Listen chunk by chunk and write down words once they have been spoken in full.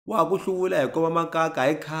wa ku hluvula hi kova makaka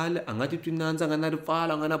hi khale a nga titwi nandza a nga na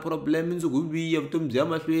ripfalo a nga na problem ndzhuku biya vutomi bya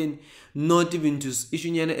mahlweni not even to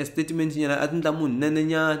issuenyana a statement nyana a tindla munhu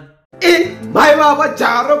nenenyana my baba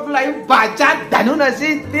jaro flying bacha danuna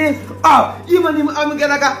city even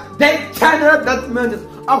amukelaka they channel that man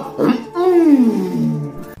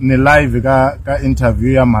ni live ka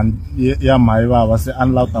interview ya my baba se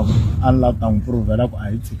unlock ta improvela ku a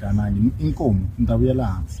hi tsikanangi inkomo nta vuyela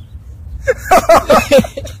hansi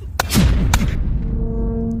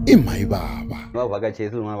my baba va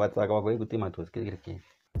vhakachesi lungana va tsaka va ku ku tima thosi kerekeni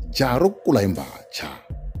jaro kula imbacha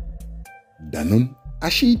danun a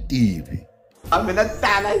xi yi tivi amina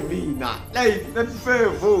tala hi mina like that's fair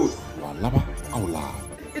food wa lava a wu lava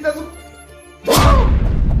it doesn't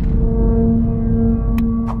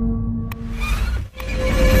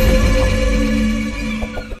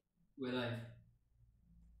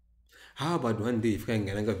how about one day if I can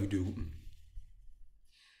get video?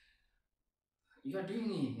 You are doing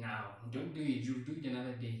it now. Don't do it. You'll do it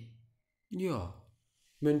another day. Yeah.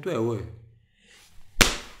 Meant to away.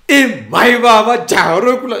 my baba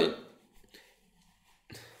jaro kula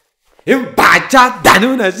bacha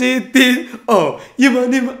danuna city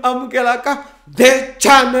even amukelaka they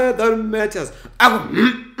channel the matches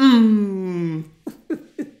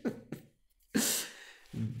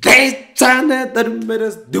they channel the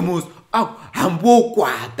matches the most hambo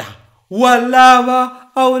kwata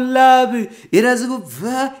walava awulavi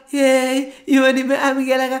irazikuva hey even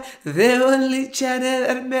amukelaka the only channel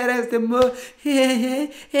that matters the most hey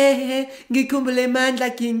ngikumbule mandla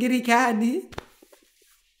kingirikani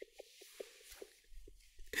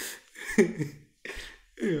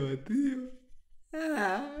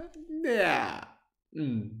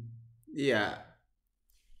yeah.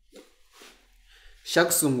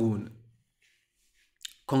 Shaksunguna.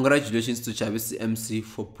 Congratulations to Chavi CMC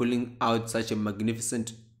for pulling out such a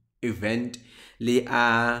magnificent event. Le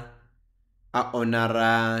a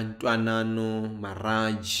honora Twanano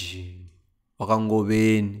Maraji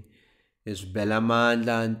Wakangoveni esibela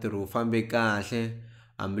mandla ntirho fambe kahle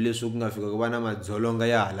hambileswi ku nga fika ku va na madzolonga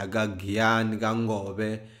ya hala ka Giyani ka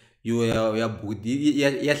Ngove yo ya budi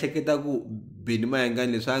ya hleketa ku Beni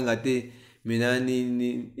Mayengani leswi a nga te mina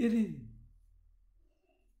ni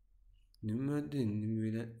mati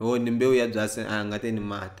ni mbewu ya byasi a nga te ni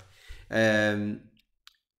mati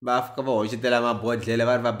va fika va hoxetela mabodhlele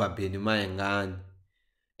va ri va ba Beni Mayengani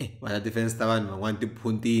vana tifensi ta vanhu van'wana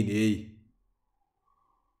tiphuntini heyi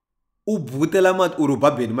u bhutela mati u ri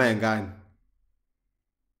ba Beni Mayengani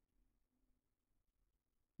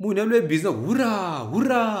munhu loyi busy hurra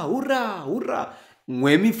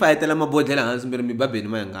n'we mi fayetela mabodhlele hansi mi ri mi ba Beni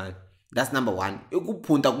Mayengani that's number 1 i ku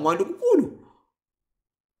phunta kun'wana lokukulu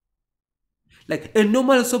like a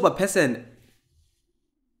normal sober person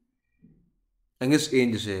a nge swi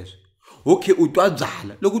endli sweswo okay u twa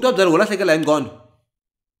byala loko u twa byala u lahlekela hi ngqondo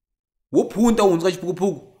wo phunta u hundzuka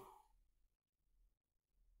xiphukuphuku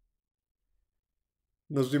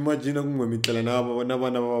na swi imagine ku n'we mi tlela na vana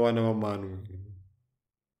va vana va manu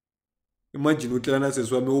imagine u tlela na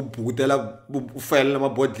sesi wa mi u bhutela u fayela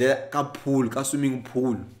mabodhlele ka pool ka swimming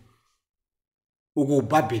pool u ku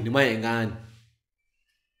ba Beni Mayengani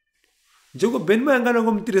njeko Beni Mayengani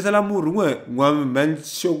ngo mi tirhisela murhi n'wa man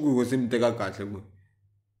shoku go se mi teka kahle n'we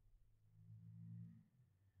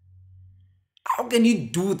how can you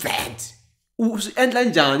do that u swi endla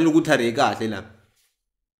njhani loko u tlharihe kahle la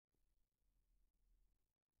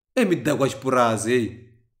mi dakwa xipurazi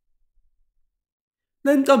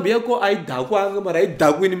na nqambi ya ko a yi dakwanga mara yi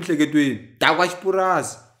dakwini mihleketweni dakwa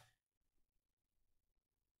xipurazi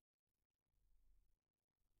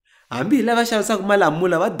hambi hi lava xavisaka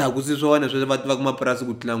malamula va dakusi swona sweswo va tivaka mapurasi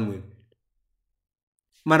ku tlula n'wini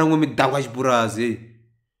mara n'we mi dakwa xipurazi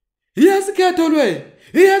hi ya sikhetho lweyi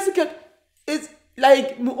hi ya sikhetho it's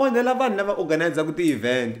like mi onhela vanhu lava organizaku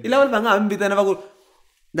ti-event i lava va nga ha mi vitana va ku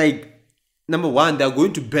like number 1 they are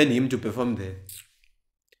going to ban him to perform there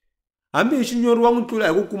hambi hi xinyori wa n'wi tlula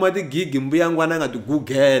hi ku kuma tigigi mbuyangwana a nga ti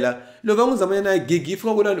gugela loko va n'wi zamanya na gigi yi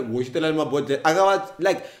fika ku lani hoxetela mabodhlele a nga va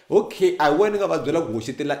like okay a wena nga va byela ku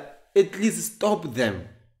hoxetela at least stop them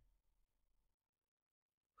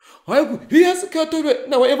hayi ku hi ya sikhetho lwe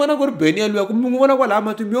na i vona ku ri Beni yalwiya ku mi n'wi vona kwalaha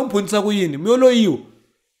matwi mi yo mphundzisa ku yini mi yo loyiwa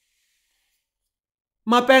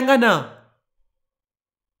mapenga na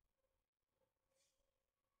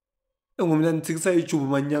en'we mina ni tshikisa YouTube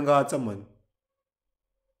manyangatsa mani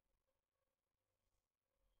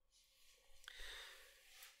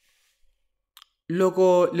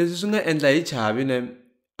loko leswi swi nga endla hi Chavi ne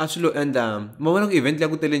a swi lo endla ma vona ku event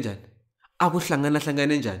ya ku tele njhani a ku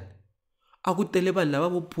hlangane njhani a ku tele vanhu lava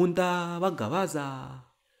vo phunta va gavaza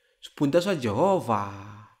swiphunta swa Jehovah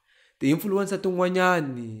ti-influencer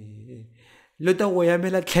tin'wanyani lo ta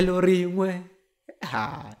woyamela tlhelo rin'we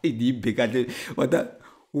i dibe kahle wata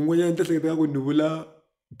un'wanyana ta hleketa ku ni vula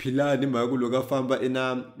philani mhaka ku loko a famba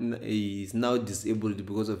is now disabled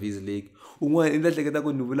because of his leg un'wana i ta hleketa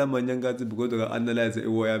ku ni vula manyangatsi because of analyze i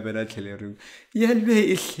woyamela tlhelo rin'we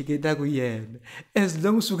yalweyi i hleketaku yena as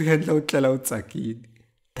long swi ku endla u tlela u tsakile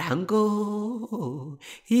dango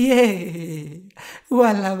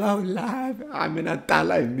walava u lava a mina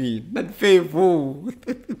tala hi mina not favor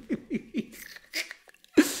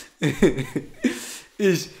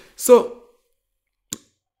ish so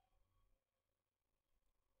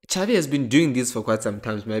Chavi has been doing this for quite some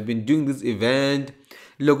time. I've been doing this event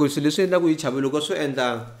loko swilo leswi endlaku hi Chavi loko swo endla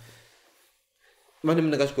mani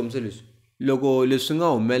mina ka xikombiso leswi loko leswi nga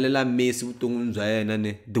humelela Messi vuton'wini bya yena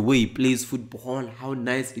ne the way he plays football, how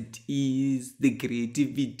nice it is, the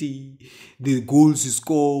creativity, the goals he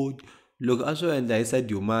scored loko a swo endla hi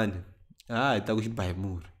Sadio Mane hi ta ku xiba hi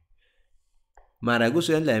muri mara hi ku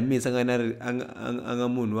swi endla hi Messi a nga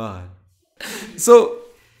munhu wa so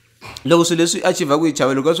loko swilo leswi achievaku hi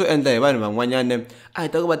Chavi loko swo endla hi vanhu van'wanyana a hi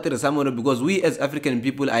ta ku va tirhisa munhu because we as African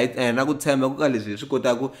people a hi na ku tshemba ku ka leswi hi swi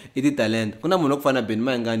kotaku i ti-talent ku na munhu wa ku fana na Ben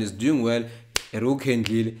Mayengani is doing well hi ri ku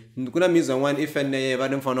khendlile ku na miza n'wana i fane ye va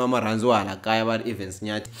ri mfana wa marhandzu wa hala kaya va ri Evans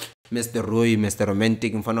Nyati Mr Roy Mr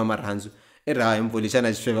Romantic mfana wa marhandzu i raha hi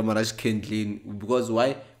mpfolixana xifeva mara xi khendlini because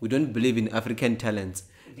why we don't believe in African talents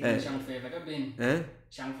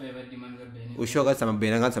u sure ka tshama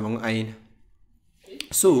beni a nga tshama n'wi ayina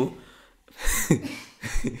so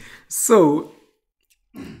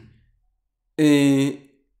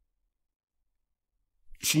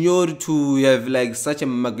Shinyor to have like such a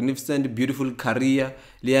magnificent beautiful career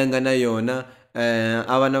leyi nga na yona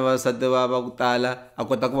a va na vasati va ku tala a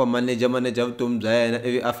kota ku va manager vutomi bya yena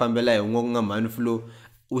ivi a fambela hi n'we ku nga mani flow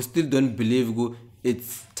we still don't believe ku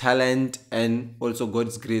it's talent and also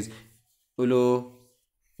God's grace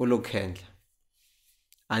ulo khendla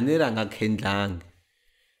a ni ri nga khendlangi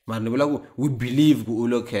mara ni vula ku we believe ku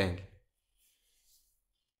ulo khendla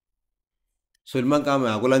so limakama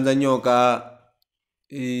ha ku landza nyoka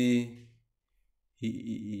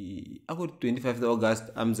a ku ri 25 August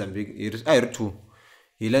a Mozambique a hi ri 2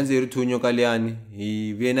 hi landze hi ri 2 nyoka liyani hi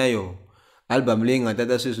vuye na yo album leyi nga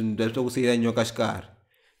tata sweswi ni twa swa ku siyela nyoka xikarhi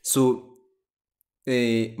so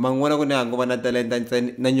man'wana ku ni hanga va na talenta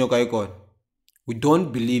ntsena na nyoka yi kona we don't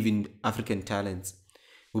believe in African talents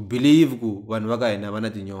we believe ku vanhu va ka hina va na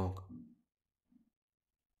tinyoka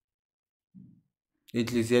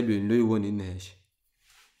etlisi yalweni loyi vonini hexe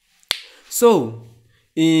so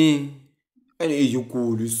ene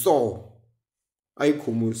yikulu so a yi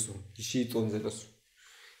khomiwi so hi xitsondzela so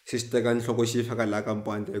se xi teka nhloko xi faka laha ka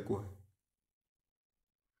mpandla hi kona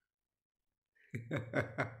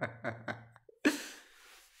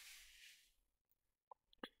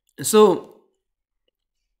so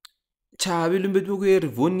Chavi lumbetiwa ku ye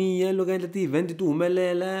Rivonia loko endla ti-event ti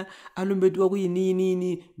humelela a lumbetiwa ku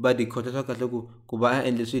yini but hi khota swa kahle ku va a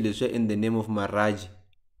endle swilo leswiya in the name of Maraji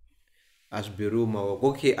a swi beriwi mavoko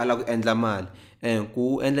okay a lava ku endla mali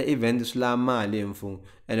ku endla event swi lava mali hi mfumo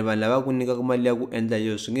ene vanhu lava ku nyikaka mali ya ku endla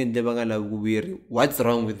yo swi nge endle va nga lavi ku vuyeriwa what's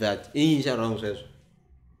wrong with that i yini xa wrong sweswo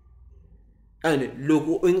ene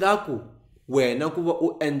loko u ingaku wena ku va u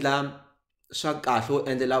endla swa kahle u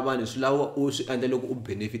endlela vanhu swi lava u swi endla loko u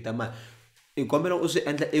benefita mali i kombela u swi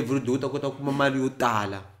endla everyday u ta kota ku kuma mali yo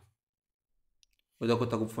tala u ta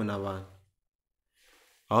kota ku pfuna vanhu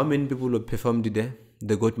how many people who performed there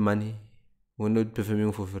they got money we're not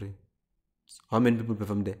performing for free how many people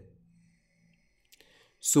perform there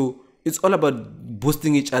so it's all about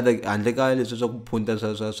boosting each other handle ka leswi swa ku phunta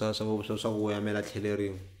swa ku yamela tlhelo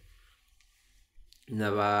rin'we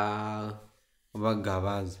na va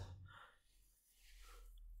gavaza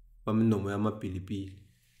va minomo ya mapilipili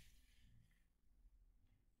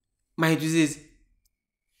ma hi twisisi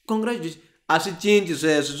congratulations a swi cinci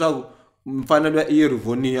sweswo swa ku mfanelo ya i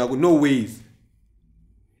Rivonia ku no ways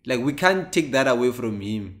like we can't take that away from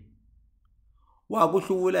him wa ku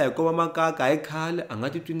hluvula hi kova makaka hi khale a nga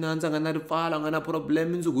titwi nandza a nga na ripfalo a nga na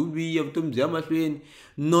problem ndzuku biya vutomi byi ya mahlweni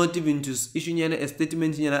not even to issue nyana a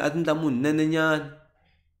statement nyana a tindla munhu nene nyana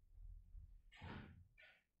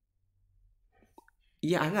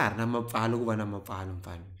a nga ha ri na mapfalo ku va na mapfalo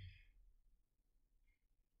mfana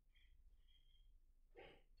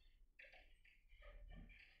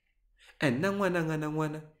and na n'wana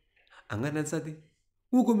a nga na nsati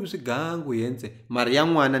u komi swigangu yentse mara ya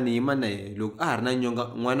n'wana ni yima na yehe loko a ha ri na nyonga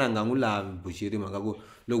n'wana a nga n'wi lavi buxiri mhaka ku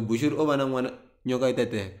loko buxiri o va na n'wana nyoka yi ta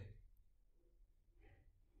teka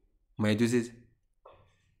ma yi twisisi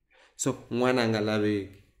so n'wana a nga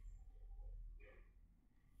laveki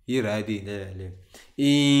yi right hi ndlela leyo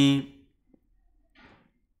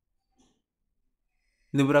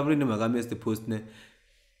ni vulavurini mhaka Mr Post ne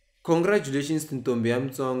congratulations tintombi ya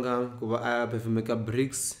Mutsonga ku va a perform ka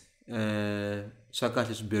BRICS swa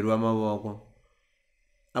kahle swi beriwa mavoko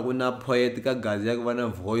a ku na poet ka gazi ya ku va na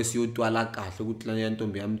voice yo twala kahle ku tlula ya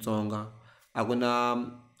ntombi ya Mutsonga a ku na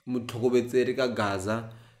mutlhokovetseri ka Gaza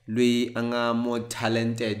loyi a nga more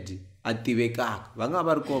talented a tivekaka va nga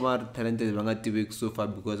va ri kona va ri talented va nga tiveki so far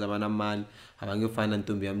because a va na mali a va nge fani na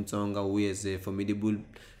ntombi ya Mutsonga who has a formidable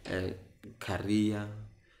career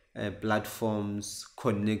platforms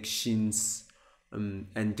connections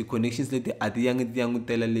and ti-connections leti a ti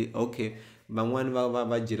langutela le okay van'wani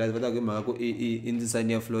va jealous va ta ku hi mhaka ku i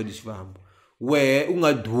ndzisani ya Floyd Xivambu wehe u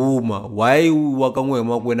nga duma why wa ka n'we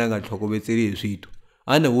makwena a nga tlhokovetseli hi swito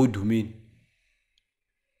a ne wo dumini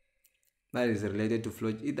that is related to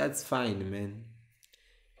Floyd that's fine man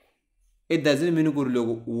it doesn't mean ku ri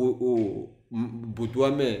loko buti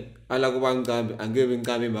wa me a lava ku va nqambi a nge vi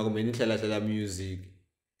nqambi hi mhaka me ni tlhela music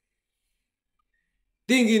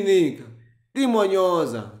tinginika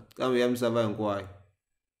timonyoza kambe ya misava hinkwayo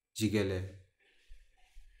jikelele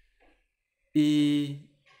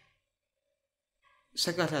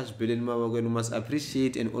swa kahle a swi beleni mavokweni you must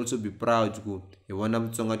appreciate and also be proud ku hi vona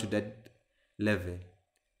Vutsonga to that level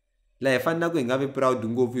laha hi fanelaka hi nga vi proud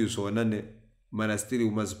ngopfu hi swona ne mana still we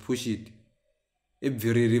must push it i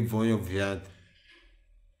bviriri bvonyo vyata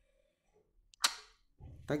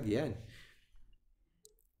tagiyani.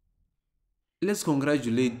 Let's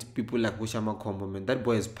congratulate people like Xamakhombo, man. That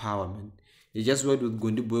boy has power, man. He just worked with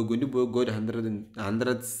Gondi Boy. Gondi Boy got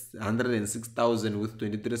 106,000 with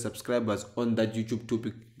 23 subscribers on that YouTube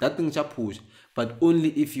topic. That thing shall push, but only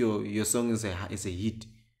if your song is a hit.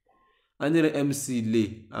 Another MC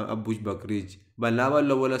le a Bushback Ridge. But now I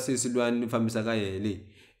love say Silwan famisa ka yele.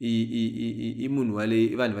 I munhu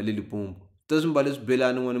wale vanhu vale Limpopo. Tasimbales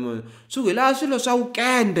bela no one. So la swilo swa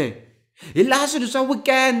weekend. Hi la swilo swa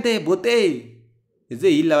weekend bote. Ize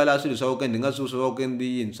hi lava la swilo swa weekend nga swilo swa weekend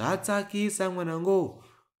yini swa tsakisa n'wana ngo.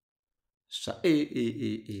 Swa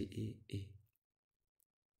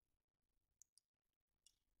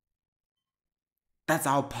That's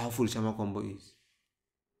how powerful Xamakhombo is.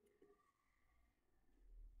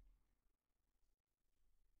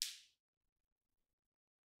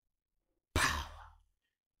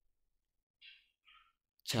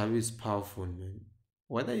 Chavi is powerful, man.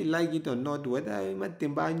 Whether you like it or not, whether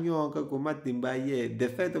matimba nyoka ko matimba ye, the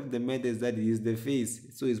fact of the matter is that he is the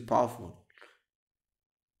face, so he's powerful.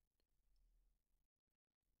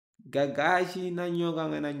 Gagashi na nyoka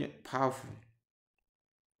na powerful.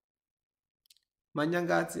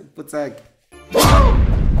 Manyangatsi putsaki.